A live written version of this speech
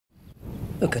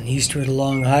Looking eastward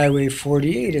along Highway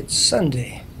 48, it's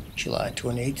Sunday, July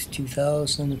 28th,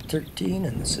 2013,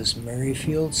 and this is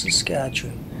Maryfield,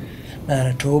 Saskatchewan.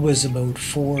 Manitoba is about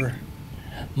 4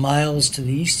 miles to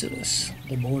the east of us,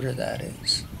 the border that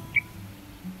is.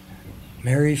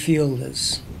 Maryfield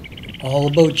is all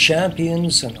about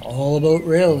champions and all about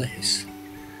railways.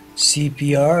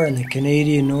 CPR and the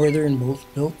Canadian Northern both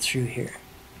built through here.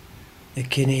 The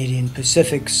Canadian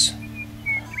Pacific's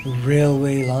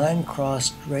railway line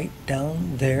crossed right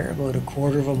down there, about a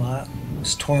quarter of a mile. It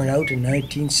was torn out in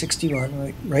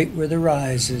 1961, right where the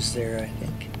rise is there, I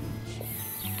think.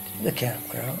 The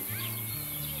campground.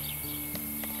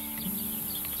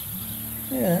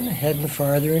 And heading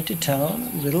farther into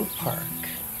town, a little park.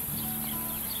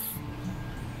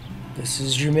 This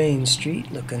is your main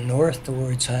street, looking north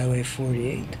towards Highway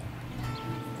 48.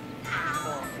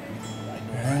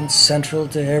 And central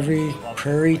to every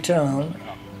prairie town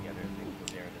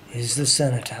is the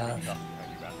cenotaph.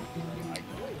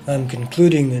 I'm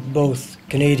concluding that both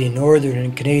Canadian Northern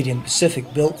and Canadian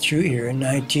Pacific built through here in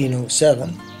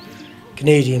 1907.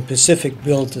 Canadian Pacific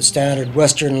built a standard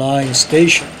Western Line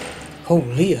station.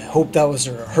 Holy, I hope that was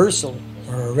a rehearsal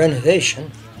or a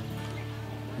renovation.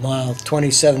 Mile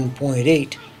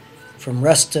 27.8 from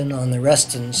Reston on the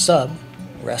Reston sub,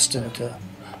 Reston,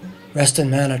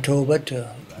 Manitoba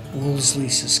to Wolseley,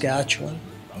 Saskatchewan.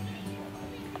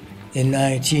 In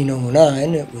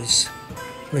 1909, it was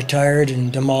retired and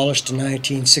demolished in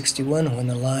 1961 when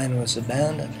the line was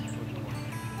abandoned.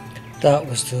 That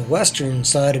was the western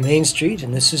side of Main Street,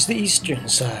 and this is the eastern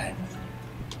side.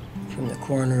 From the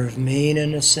corner of Main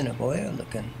and Assiniboia,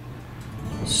 looking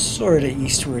sort of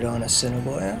eastward on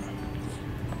Assiniboia.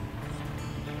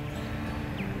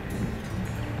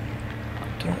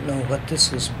 Don't know what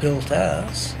this was built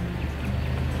as.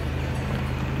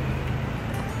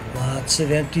 Lots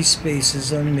of empty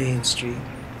spaces on Main Street.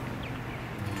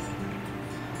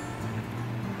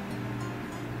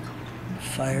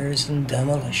 Fires and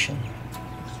demolition.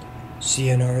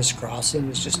 CNR's crossing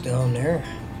was just down there.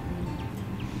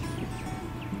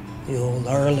 The old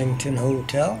Arlington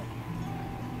Hotel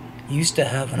used to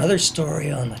have another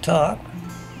story on the top.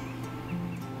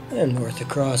 And north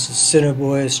across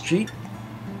Assiniboia Street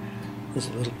is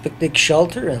a little picnic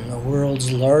shelter and the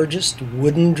world's largest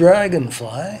wooden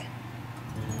dragonfly.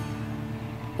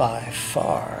 By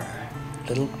far.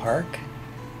 Little park.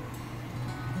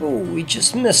 Oh, we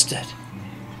just missed it.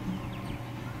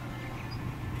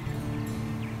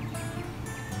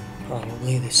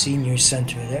 Probably the senior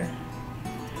center there.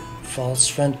 False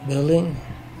front building.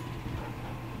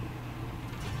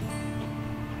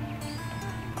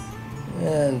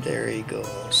 And there he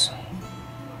goes.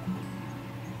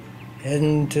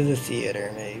 Heading to the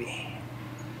theater, maybe.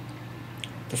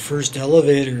 The first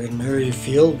elevator in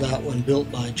Maryfield, that one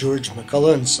built by George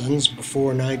McCullough and Sons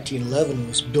before 1911,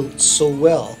 was built so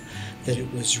well that it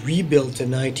was rebuilt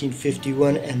in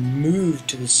 1951 and moved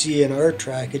to the CNR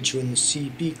trackage when the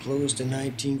CP closed in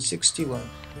 1961.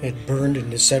 It burned in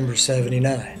December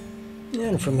 79.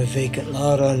 And from a vacant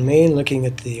lot on Main, looking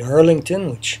at the Arlington,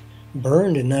 which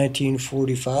burned in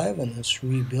 1945 and was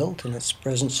rebuilt in its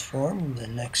present form the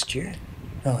next year.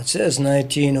 Now it says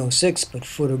 1906, but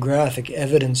photographic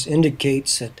evidence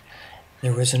indicates that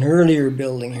there was an earlier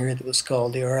building here that was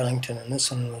called the Arlington, and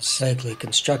this one was likely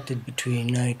constructed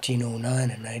between 1909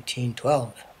 and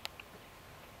 1912.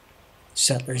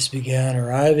 Settlers began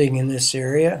arriving in this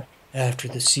area after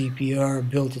the CPR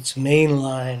built its main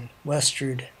line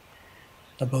westward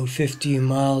about 15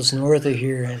 miles north of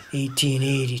here in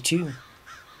 1882.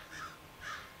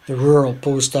 The rural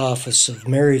post office of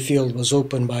Maryfield was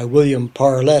opened by William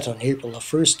Parlett on April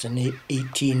 1st in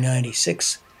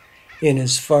 1896 in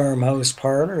his farmhouse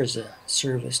parlor as a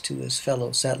service to his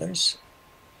fellow settlers.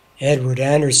 Edward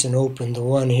Anderson opened the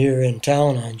one here in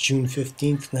town on June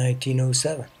 15th,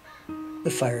 1907, the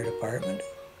fire department.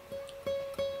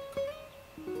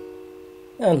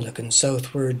 And looking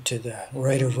southward to the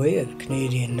right-of-way of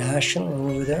Canadian National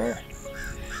over there.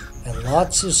 And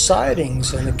lots of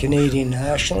sidings on the Canadian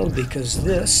National because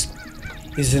this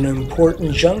is an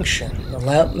important junction, the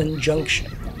Lampman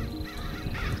Junction.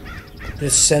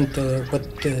 This sent what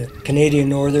the Canadian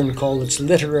Northern called its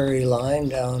literary line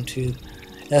down to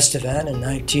Estevan in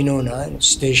 1909.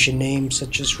 Station names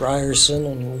such as Ryerson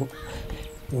and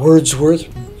Wordsworth,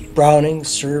 Browning,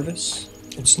 Service.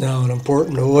 It's now an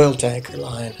important oil tanker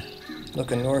line.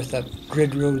 Looking north up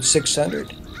Grid Road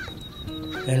 600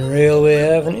 and Railway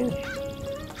Avenue.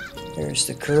 There's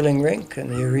the curling rink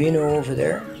and the arena over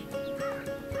there.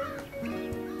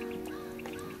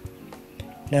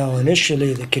 Now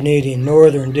initially the Canadian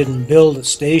Northern didn't build a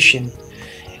station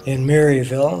in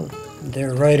Maryville.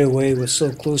 Their right-of-way was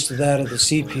so close to that of the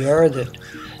CPR that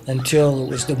until it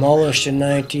was demolished in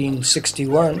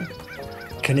 1961,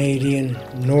 Canadian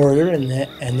Northern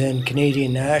and then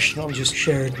Canadian National just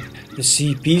shared the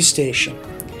CP station.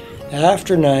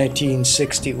 After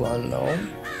 1961, though,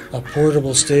 a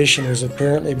portable station was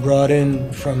apparently brought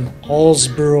in from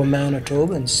Hallsborough,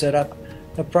 Manitoba, and set up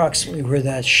approximately where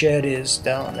that shed is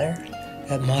down there,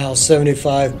 at mile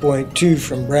 75.2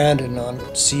 from Brandon on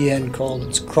what CN called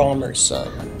its Cromer's Son.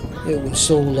 It was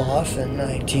sold off in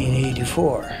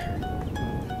 1984.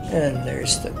 And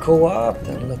there's the co-op,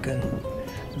 and looking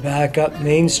back up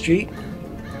Main Street,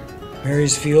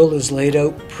 Maryfield is laid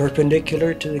out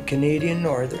perpendicular to the Canadian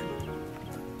Northern,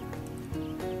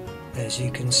 as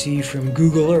you can see from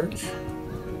Google Earth.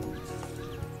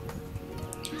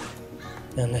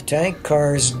 And the tank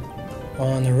cars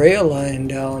on the rail line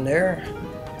down there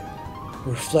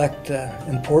reflect the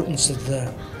importance of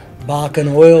the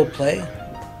Bakken oil play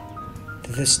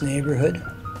to this neighborhood.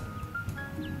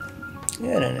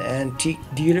 And an antique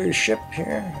dealership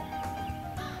here.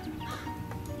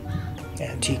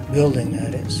 Antique building,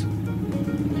 that is.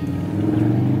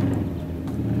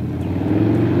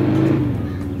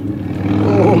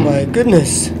 Oh my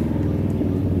goodness!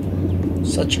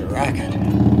 Such a racket.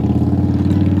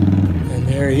 And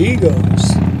there he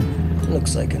goes.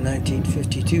 Looks like a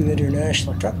 1952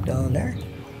 International truck down there.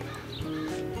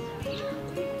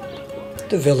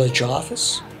 The village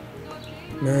office.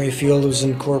 Maryfield was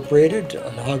incorporated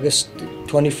on August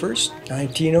 21st,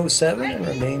 1907 and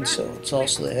remains so. It's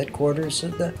also the headquarters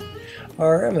of the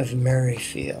RM of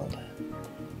Maryfield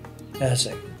as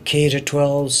a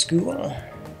K-12 school.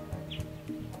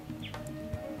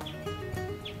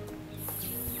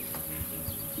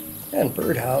 And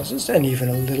birdhouses, and even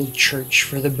a little church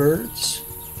for the birds,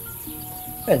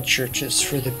 and churches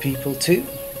for the people too.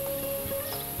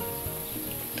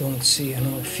 Don't see an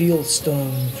old field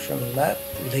stone from that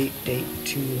late date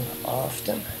too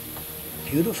often.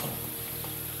 Beautiful.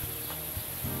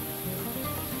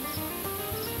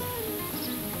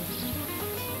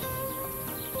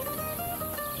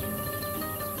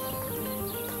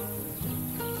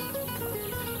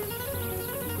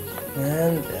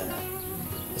 And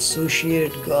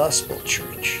Associated Gospel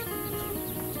Church.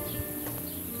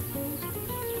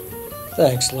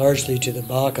 Thanks largely to the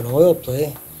Bakken oil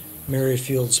play,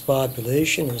 Maryfield's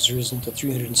population has risen to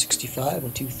 365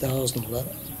 in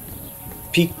 2011,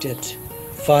 peaked at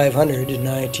 500 in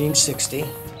 1960.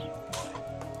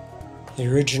 The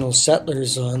original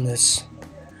settlers on this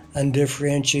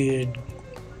undifferentiated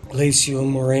glacial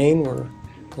moraine were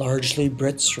largely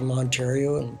Brits from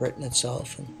Ontario and Britain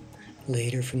itself, and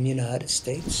later from the United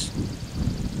States.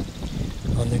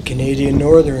 On the Canadian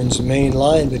Northern's main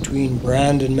line between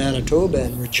Brandon, Manitoba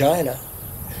and Regina,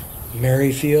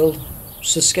 Maryfield,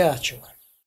 Saskatchewan.